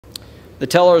The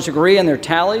tellers agree in their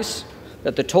tallies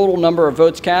that the total number of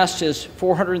votes cast is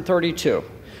 432,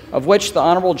 of which the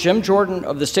Honorable Jim Jordan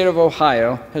of the state of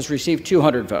Ohio has received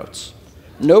 200 votes.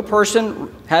 No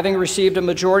person having received a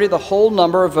majority of the whole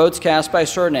number of votes cast by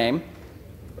surname,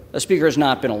 a speaker has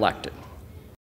not been elected.